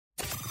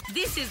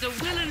This is a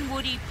Will and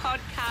Woody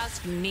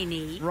podcast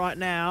mini. Right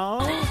now.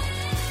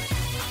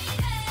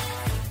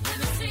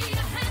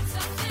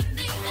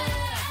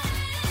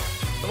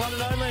 The one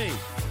and only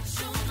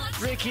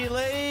Ricky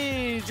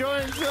Lee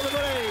joins Will and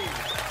Woody.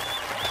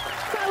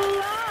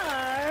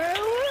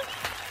 Hello.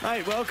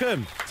 Mate,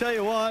 welcome. Tell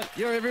you what,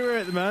 you're everywhere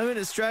at the moment.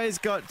 Australia's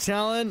Got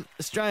Talent,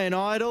 Australian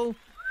Idol.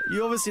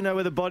 You obviously know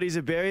where the bodies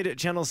are buried at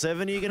Channel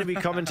 7. Are you going to be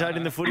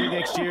commentating the footy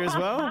next year as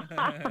well?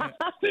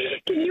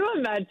 Can you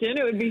imagine?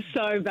 It would be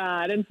so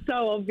bad and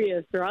so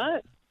obvious,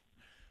 right?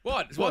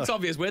 What? What's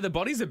obvious? Where the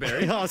bodies are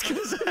buried? I was going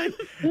to say.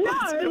 No,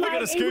 we got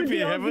a it scoop would be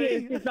here, have we?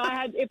 obvious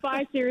if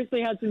I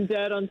seriously had some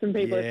dirt on some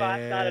people, if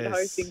I started Yes.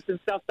 hosting some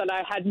stuff that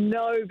I had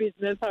no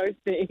business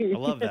hosting. I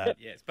love that.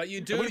 Yes, but you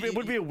do. It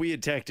would be a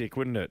weird tactic,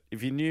 wouldn't it?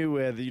 If you knew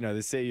where the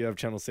CEO of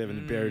Channel 7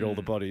 had buried all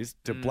the bodies,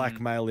 to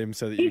blackmail him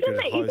so that you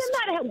could host.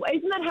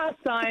 Isn't that how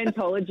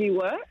Scientology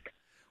works?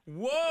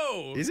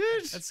 Whoa! Is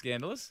it? That's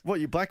scandalous. What,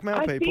 you blackmail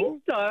I people?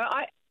 think so.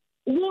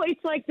 Well,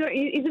 it's like,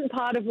 isn't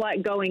part of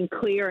like going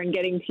clear and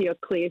getting to your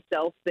clear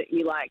self that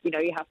you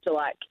you have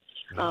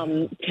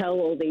to tell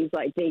all these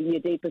your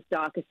deepest,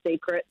 darkest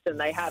secrets, and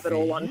they have it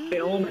all on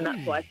film, and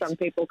that's why some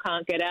people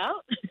can't get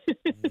out.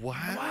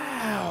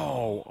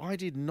 Wow. I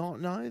did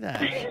not know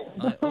that.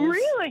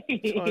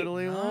 Really?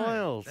 Totally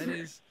wild.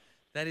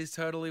 That is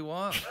totally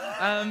wild.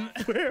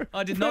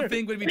 I did not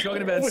think we'd be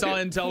talking about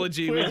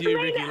Scientology with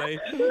you, Ricky Lee.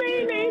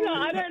 Me neither.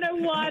 I don't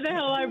know why the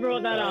hell I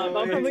brought that up.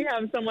 I'll probably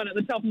have someone at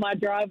the top of my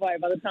driveway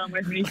by the time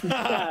we're finished this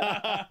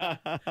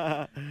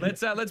chat.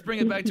 Let's bring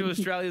it back to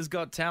Australia's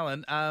Got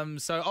Talent.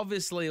 So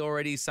obviously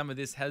already some of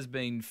this has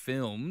been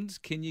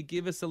filmed. Can you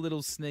give us a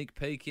little sneak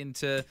peek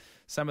into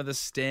some of the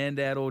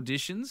standout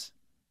auditions?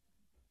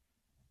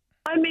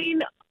 I mean,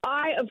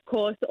 I, of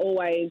course,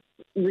 always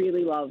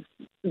really love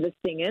the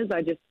singers.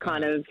 I just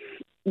kind of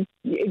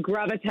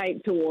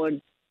gravitate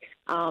towards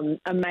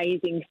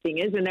amazing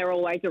singers, and they're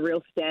always a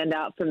real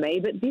standout for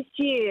me. But this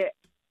year,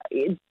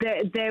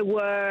 there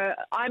were,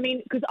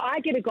 because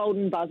I get a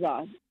golden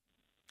buzzer.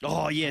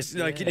 Oh, yes.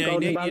 No,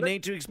 you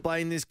need to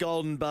explain this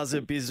golden buzzer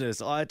business.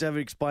 I had to have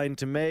it explained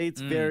to me. It's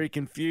very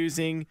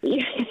confusing,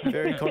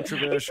 very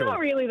controversial. It's not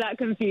really that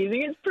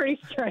confusing. It's pretty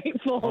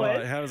straightforward. All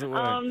right, how does it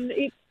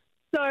work?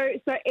 So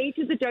each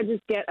of the judges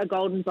get a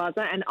golden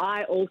buzzer, and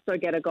I also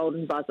get a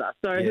golden buzzer.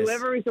 So Yes.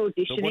 whoever is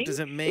auditioning, But what does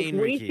it mean,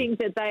 if we Ricky? think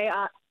that they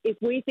are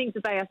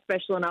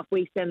special enough,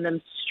 we send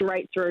them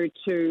straight through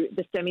to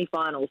the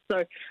semi-finals.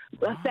 So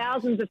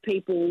thousands of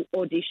people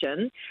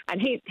audition, and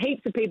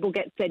heaps of people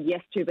get said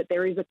yes to, but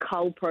there is a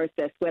cull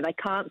process where they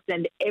can't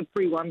send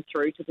everyone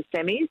through to the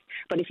semis.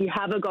 But if you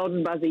have a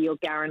golden buzzer, you're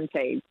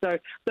guaranteed. So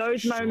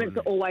those moments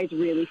are always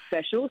really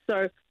special.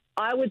 So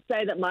I would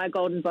say that my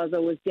golden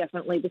buzzer was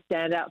definitely the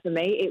standout for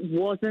me. It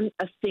wasn't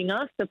a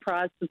singer,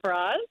 surprise,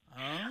 surprise.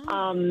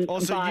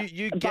 Also,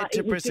 you get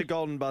to press a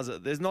golden buzzer.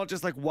 There's not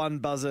just like one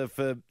buzzer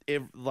for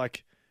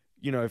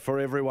for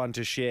everyone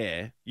to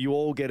share. You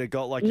all get you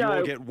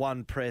all get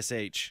one press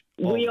each.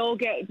 We all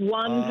get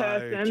one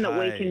person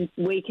that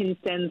we can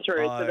send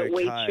through, so that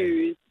we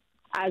choose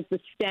as the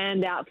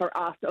standout for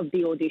us of the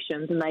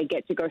auditions, and they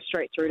get to go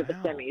straight through to the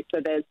semis.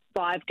 So there's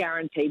 5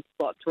 guaranteed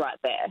spots right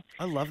there.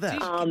 I love that.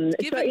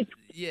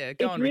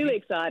 It's really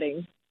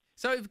exciting.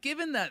 So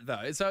given that,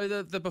 though, so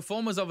the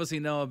performers obviously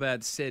know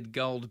about said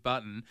gold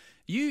button.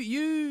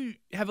 You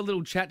have a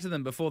little chat to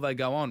them before they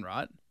go on,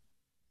 right?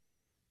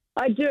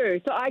 I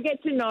do. So I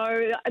get to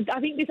know,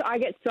 I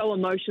get so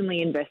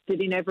emotionally invested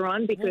in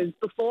everyone, because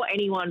before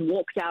anyone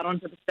walks out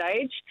onto the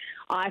stage,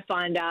 I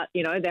find out,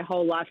 their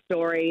whole life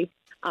story,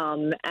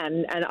 and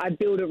I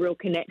build a real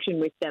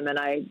connection with them, and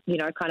I,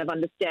 kind of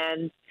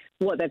understand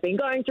what they've been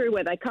going through,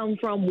 where they come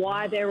from,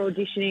 why they're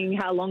auditioning,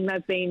 how long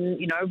they've been,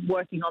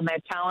 working on their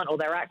talent or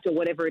their act or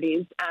whatever it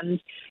is. And,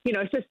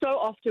 so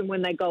often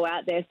when they go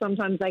out there,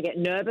 sometimes they get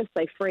nervous,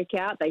 they freak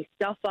out, they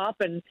stuff up,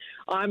 and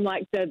I'm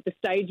like the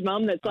stage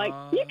mum that's like,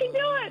 you can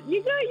do it,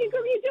 you're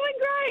doing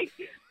great.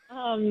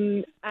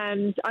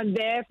 And I'm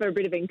there for a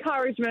bit of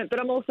encouragement,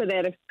 but I'm also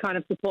there to kind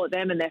of support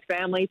them and their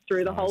families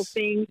through the whole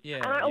thing. Yeah,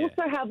 and I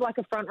also have like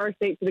a front row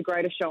seat to the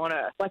greatest show on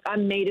earth. Like,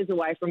 I'm meters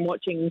away from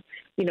watching,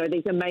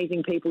 these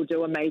amazing people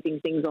do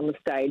amazing things on the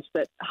stage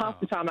that half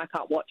the time I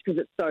can't watch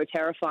because it's so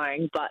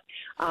terrifying. But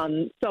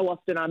so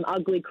often I'm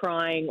ugly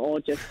crying or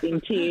just in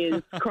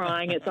tears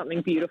crying at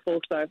something beautiful.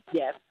 So,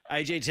 yeah.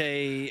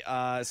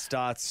 AGT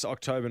starts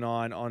October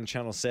 9 on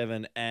Channel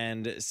 7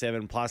 and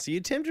 7+. Are you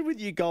tempted with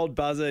your gold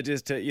buzzer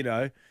just to,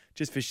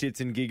 just for shits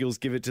and giggles,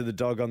 give it to the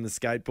dog on the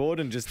skateboard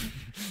and just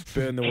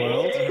burn the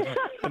world?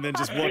 And then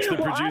just watch the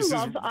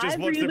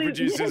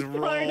producers,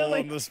 roll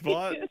on the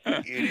spot?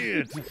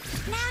 Idiot.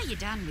 Now you're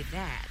done with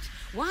that,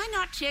 why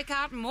not check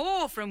out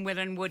more from Will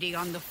and Woody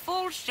on the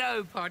Full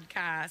Show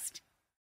podcast?